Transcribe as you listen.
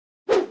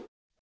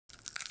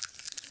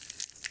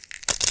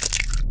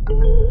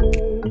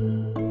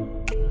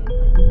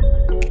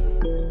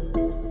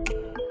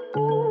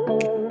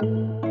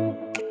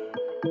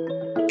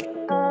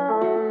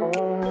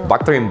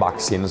Bacterin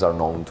vaccines are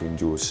known to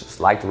induce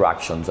slight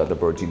reactions at the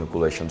bird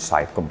inoculation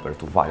site compared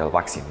to viral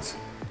vaccines.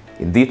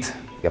 Indeed,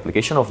 the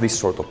application of this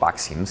sort of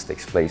vaccines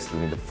takes place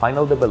during the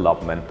final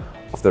development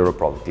of the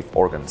reproductive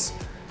organs,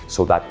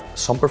 so that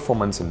some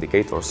performance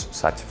indicators,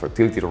 such as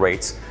fertility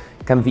rates,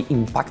 can be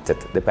impacted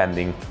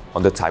depending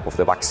on the type of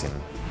the vaccine.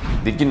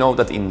 Did you know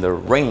that in the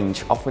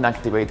range of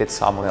inactivated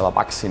Salmonella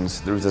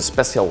vaccines, there is a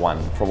special one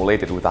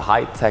formulated with a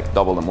high-tech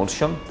double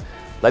emulsion?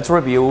 Let's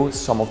review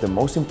some of the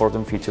most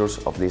important features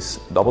of this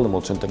double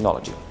emulsion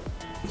technology.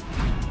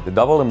 The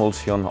double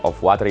emulsion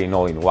of water in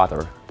oil in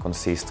water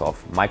consists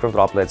of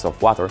microdroplets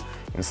of water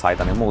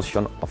inside an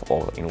emulsion of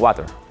oil in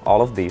water.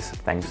 All of this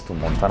thanks to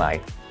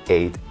Montanide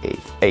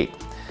 888.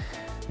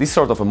 This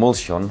sort of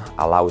emulsion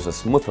allows a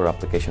smoother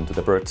application to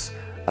the birds,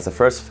 as the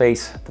first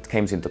phase that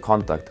comes into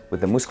contact with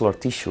the muscular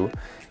tissue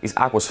is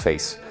aqueous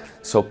phase,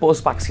 so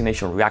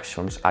post-vaccination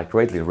reactions are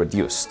greatly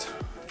reduced.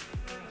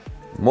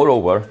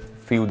 Moreover,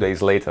 a few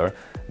days later,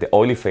 the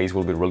oily phase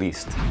will be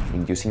released,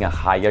 inducing a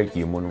higher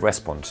immune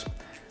response.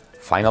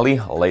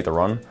 Finally, later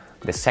on,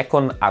 the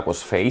second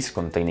aqueous phase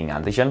containing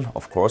antigen,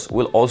 of course,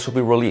 will also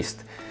be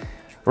released,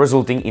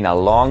 resulting in a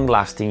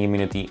long-lasting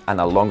immunity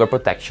and a longer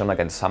protection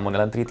against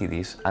Salmonella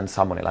enteritidis and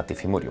Salmonella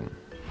typhimurium.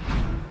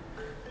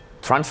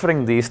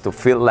 Transferring this to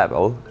field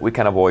level, we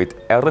can avoid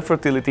early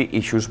fertility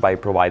issues by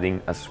providing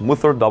a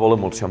smoother double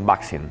emulsion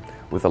vaccine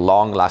with a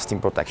long-lasting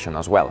protection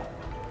as well.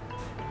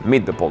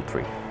 Meet the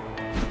poultry.